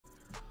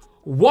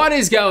What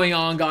is going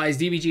on, guys?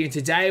 DBG, and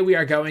today we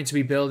are going to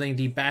be building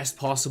the best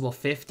possible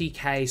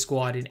 50k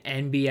squad in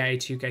NBA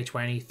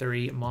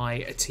 2k23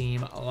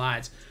 MyTEAM,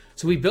 lads.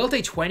 So we built a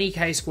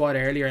 20k squad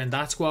earlier and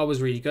that squad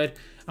was really good,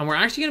 and we're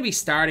actually going to be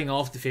starting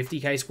off the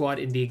 50k squad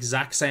in the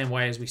exact same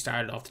way as we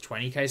started off the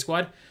 20k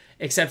squad,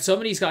 except some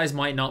of these guys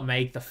might not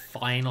make the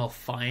final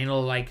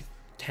like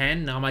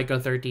 10. I might go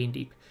 13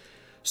 deep.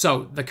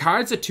 So the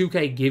cards that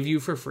 2k give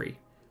you for free,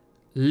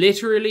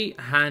 literally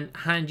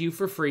hand you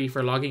for free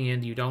for logging in,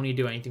 that you don't need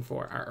to do anything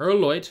for, are Earl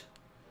Lloyd,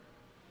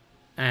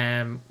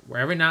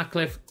 wherever Nat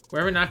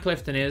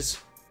Clifton is,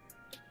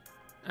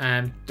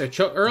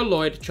 Earl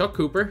Lloyd, Chuck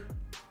Cooper,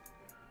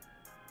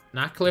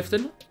 Nat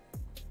Clifton,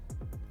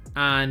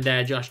 and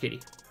Josh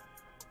Giddey.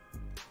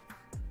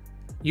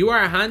 You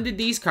are handed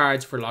these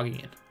cards for logging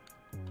in.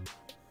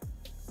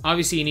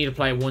 Obviously, you need to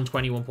play a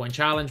 121 point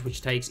challenge,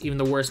 which takes, even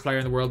the worst player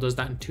in the world does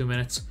that in 2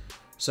 minutes.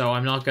 So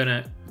I'm not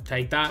gonna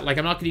take that. Like,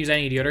 I'm not gonna use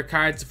any of the other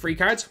cards, free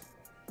cards.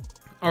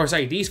 Or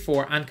sorry, these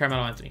four and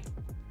Carmelo Anthony.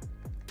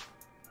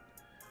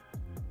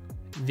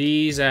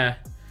 These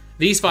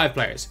 5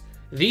 players.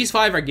 These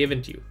 5 are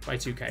given to you by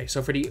 2K.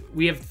 So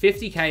we have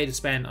 50k to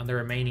spend on the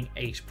remaining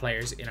 8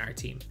 players in our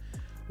team,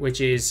 which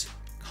is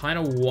kind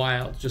of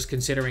wild, just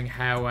considering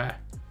how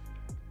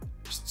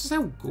just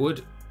how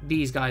good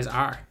these guys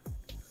are.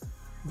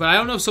 But I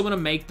don't know if someone will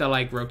make the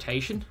like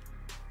rotation.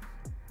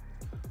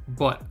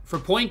 But for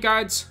point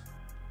guards,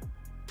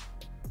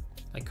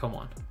 like, come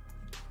on.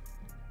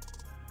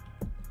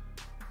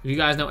 If you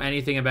guys know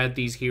anything about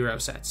these hero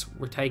sets,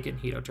 we're taking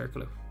Hedo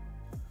Turkoglu.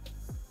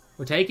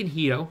 We're taking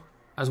Hedo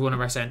as one of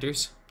our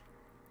centers,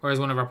 or as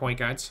one of our point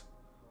guards.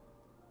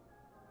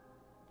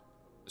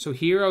 So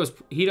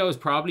Hedo is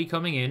probably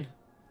coming in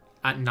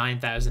at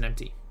 9,000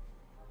 MT.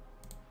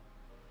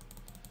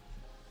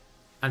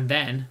 And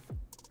then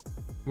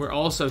we're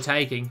also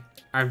taking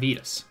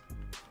Arvidas,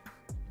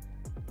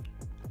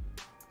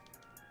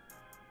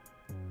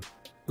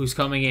 who's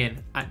coming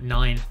in at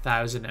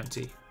 9,000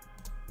 MT.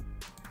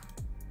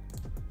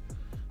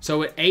 So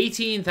with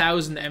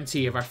 18,000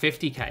 MT of our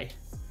 50k,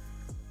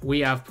 we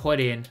have put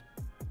in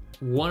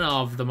one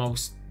of the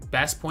most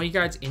best point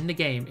guards in the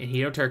game in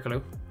Hedo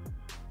Turkoglu.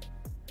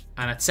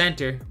 And at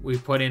center,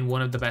 we've put in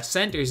one of the best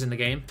centers in the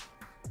game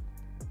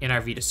in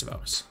Arvidas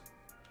Sabonis.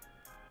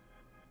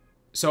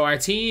 So our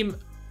team,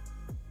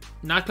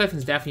 Nat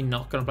Clifton's definitely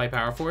not going to play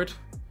power forward.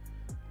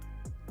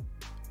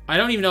 I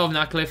don't even know if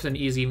Nat Clifton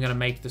is even going to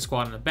make the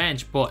squad on the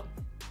bench, but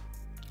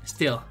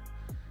still,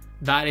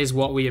 that is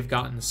what we have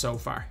gotten so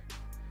far.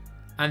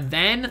 And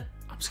then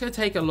I'm just going to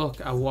take a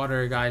look at what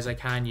other guys I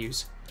can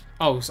use.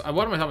 Oh, so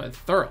what am I talking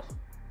about? Thurl.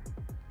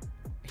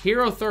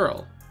 Hero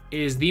Thurl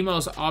is the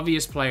most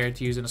obvious player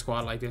to use in a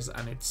squad like this,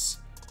 and it's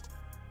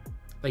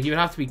like you would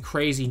have to be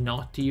crazy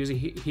not to use a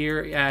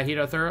Hero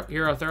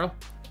Thurl.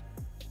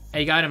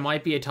 A guy that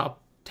might be a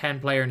top 10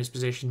 player in his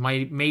position,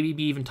 might maybe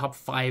be even top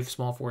 5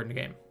 small forward in the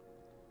game.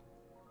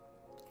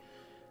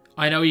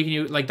 I know you can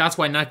use, like, that's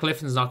why Nat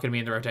Clifton's not going to be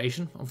in the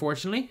rotation,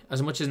 unfortunately.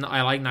 As much as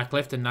I like Nat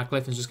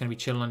Clifton's just going to be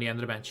chilling on the end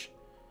of the bench.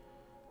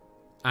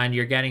 And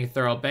you're getting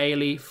Thurl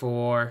Bailey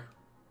for,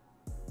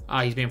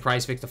 he's being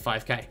price fixed to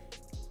 5k.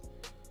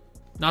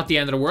 Not the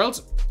end of the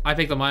world. I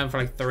picked him for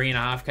like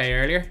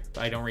 3.5k earlier,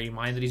 but I don't really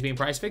mind that he's being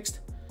price fixed.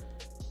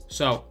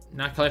 So,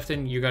 Nat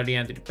Clifton, you go to the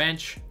end of the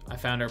bench. I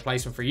found a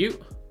replacement for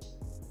you.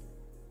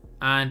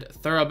 And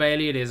Thurl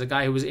Bailey, it is a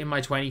guy who was in my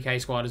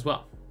 20k squad as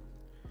well.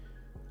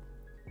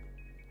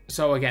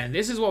 So again,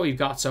 this is what we've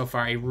got so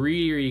far. A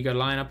really, really good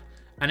lineup.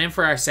 And then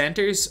for our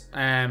centers,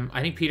 I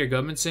think Peter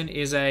Goodmanson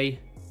is a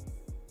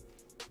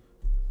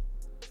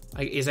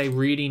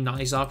really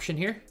nice option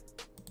here,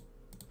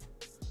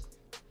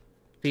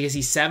 because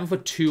he's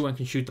 7'2" and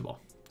can shoot the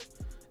ball.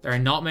 There are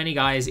not many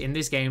guys in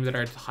this game that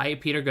are high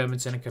Peter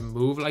Goodmanson and can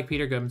move like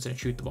Peter Goodmanson and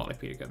shoot the ball like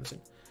Peter Goodmanson.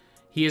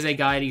 He is a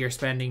guy that you're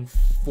spending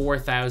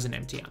 4,000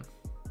 MT on.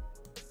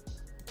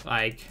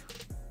 Like,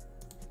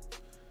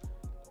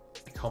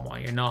 come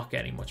on, you're not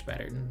getting much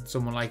better than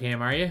someone like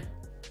him, are you?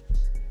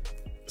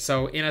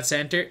 So in at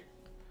center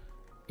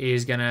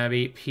is gonna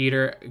be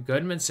Peter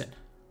Goodmanson.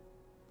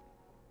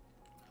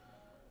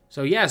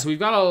 So yes, we've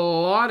got a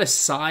lot of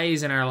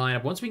size in our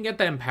lineup. Once we can get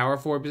them power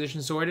forward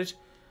position sorted,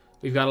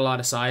 we've got a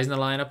lot of size in the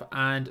lineup.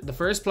 And the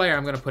first player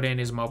I'm gonna put in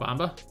is Mo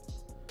Bamba.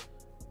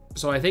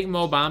 So I think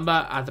Mo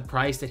Bamba, at the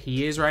price that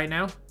he is right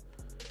now,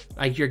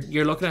 like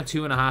you're looking at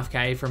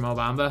 2.5k for Mo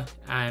Bamba,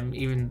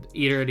 even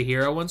either of the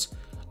hero ones.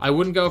 I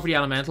wouldn't go for the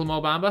elemental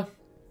Mo Bamba.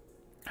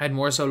 I'd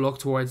more so look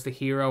towards the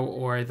hero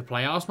or the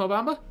playoffs Mo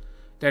Bamba.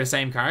 They're the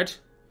same card.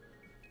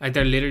 Like,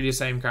 they're literally the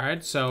same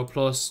card. So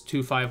plus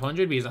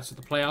 2,500, because that's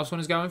what the playoffs one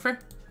is going for.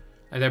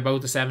 Like, they're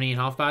both the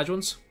 17.5 badge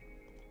ones.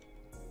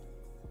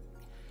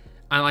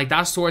 And like,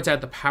 that sorts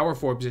out the power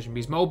forward position,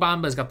 because Mo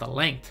Bamba's got the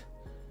length.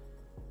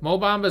 Mo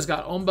Bamba's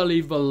got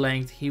unbelievable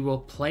length. He will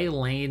play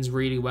lanes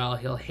really well.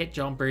 He'll hit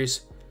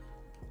jumpers.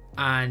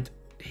 And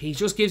he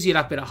just gives you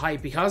that bit of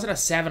height. Because of that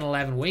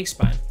 7'11"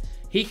 wingspan,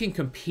 he can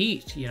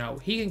compete, you know.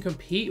 He can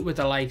compete with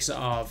the likes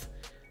of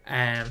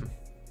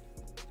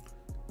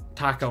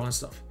Taco and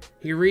stuff.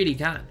 He really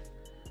can.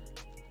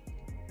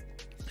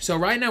 So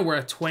right now we're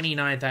at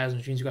 29,000,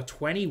 which means we've got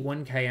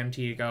 21k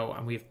MT to go,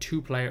 and we have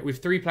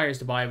 3 players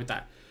to buy with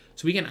that.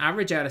 So we can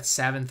average out at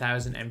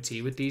 7,000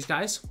 MT with these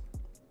guys.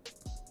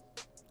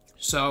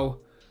 So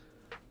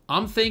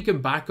I'm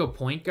thinking backup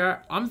point guard.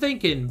 I'm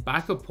thinking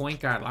backup point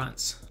guard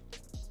Lance.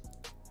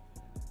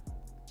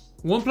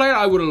 One player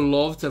I would have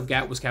loved to have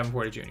got was Kevin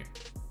Porter Jr.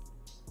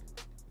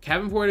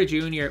 Kevin Porter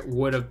Jr.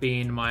 would have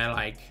been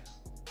my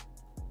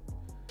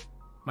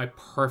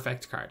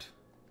perfect card.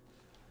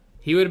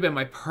 He would have been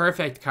my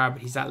perfect card,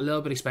 but he's that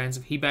little bit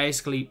expensive. He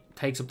basically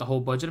takes up the whole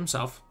budget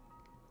himself.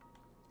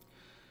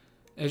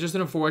 It's just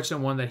an unfortunate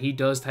one that he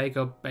does take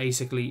up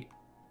basically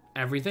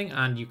everything,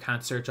 and you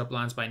can't search up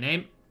Lance by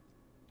name.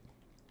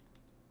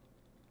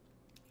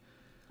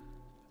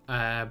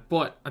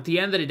 But at the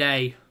end of the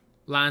day,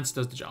 Lance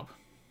does the job.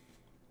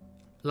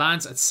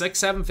 Lance at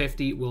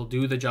 6'7" will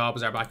do the job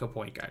as our backup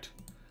point guard.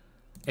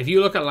 If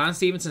you look at Lance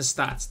Stephenson's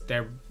stats,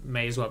 there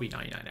may as well be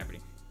 99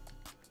 everything.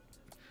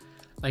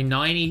 Like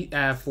 90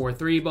 for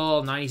 3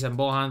 ball, 97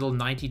 ball handle,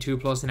 92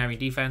 plus in every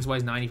defense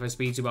wise, 95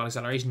 speed, 2 ball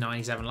acceleration,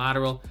 97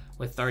 lateral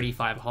with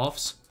 35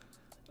 huffs.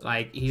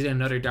 Like, he's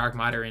another dark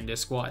matter in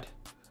this squad.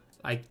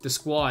 Like, this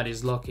squad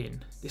is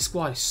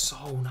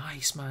so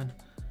nice, man.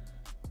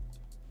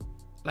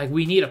 Like,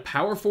 we need a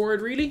power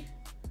forward, really.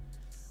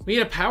 We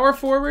need a power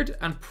forward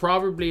and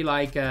probably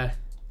like a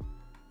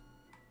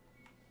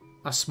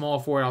small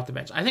forward off the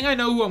bench. I think I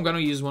know who I'm going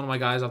to use as one of my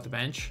guys off the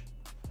bench.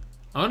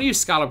 I'm going to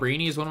use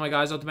Scalabrini as one of my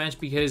guys off the bench,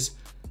 because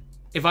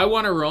if I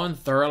want to run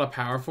Thurl at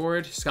power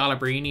forward,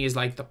 Scalabrini is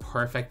like the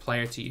perfect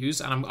player to use.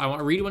 And I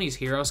really want to use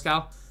Hero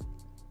Scal,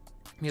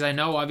 because I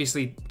know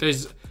obviously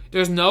there's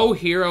no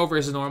hero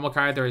versus normal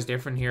card. There is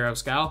different Hero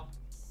Scal.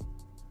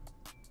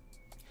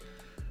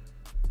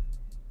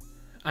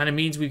 And it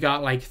means we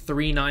got like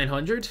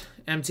 3,900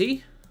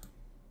 MT,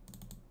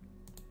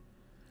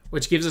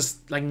 which gives us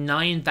like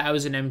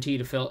 9,000 MT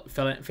to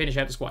finish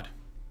out the squad.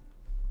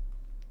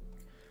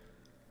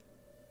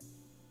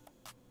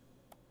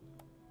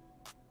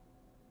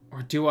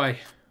 Or do I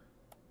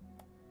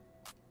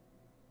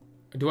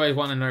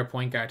want another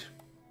point guard?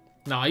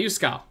 No, I use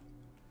Skal.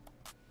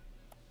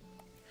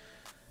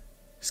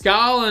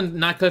 Skal and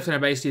Nat Clifton are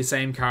basically the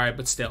same card,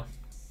 but still.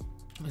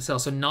 So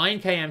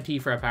 9k MT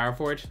for a power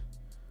forward.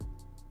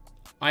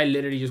 I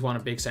literally just want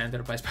a big center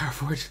that plays power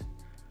forward.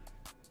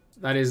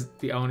 That is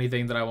the only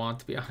thing that I want,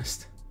 to be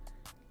honest.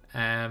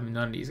 None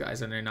of these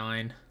guys under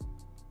 9.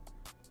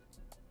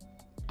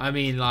 I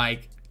mean,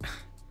 like,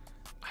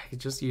 I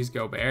could just use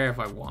Gobert if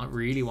I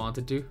really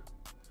wanted to.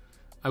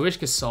 I wish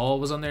Gasol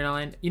was under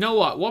 9. You know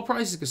what? What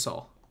price is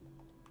Gasol?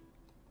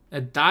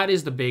 That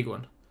is the big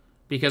one,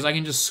 because I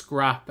can just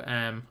scrap.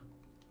 I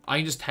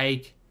can just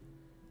take,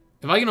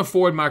 if I can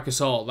afford Marc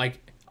Gasol, like,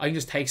 I can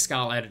just take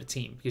Skal out of the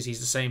team because he's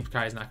the same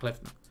guy as Nat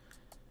Clifton.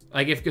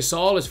 Like, if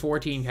Gasol is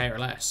 14k or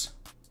less,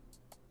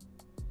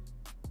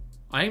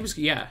 I think,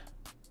 yeah.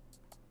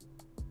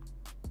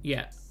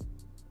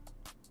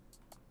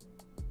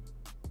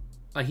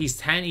 Like, he is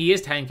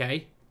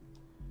 10k.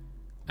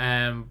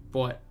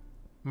 But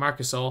Marc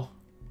Gasol,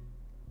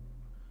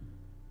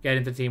 get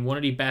into the team. One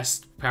of the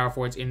best power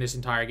forwards in this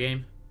entire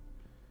game.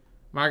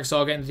 Marc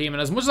Gasol get into the team.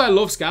 And as much as I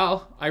love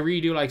Skal, I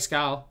really do like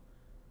Skal.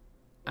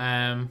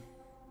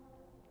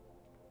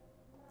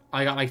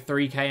 I got like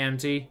 3k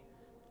MT.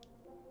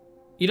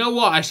 You know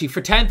what? Actually,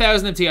 for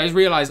 10,000 MT, I just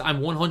realized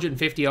I'm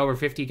 150 over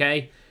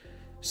 50k.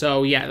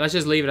 So yeah, let's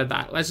just leave it at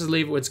that. Let's just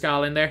leave it with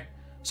Skal in there.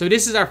 So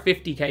this is our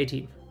 50k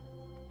team.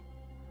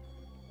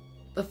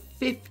 The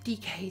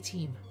 50k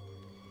team.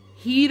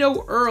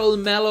 Hito, Earl,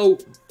 Melo,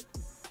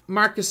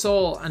 Marc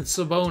Gasol, and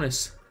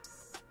Sabonis.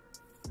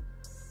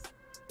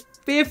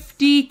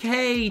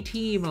 50k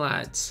team,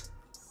 lads.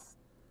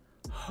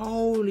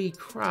 Holy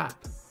crap.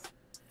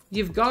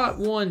 You've got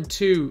 1,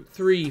 2,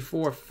 3,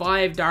 4,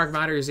 5 dark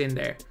matters in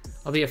there.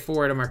 Albeit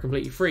 4 of them are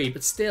completely free,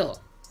 but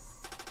still.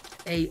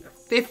 A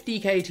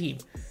 50k team.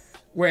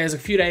 Whereas a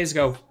few days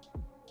ago,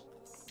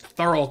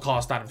 Thurl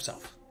cost that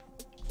himself.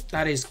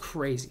 That is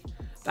crazy.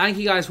 Thank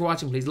you guys for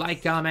watching. Please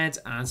like, comment,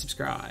 and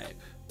subscribe.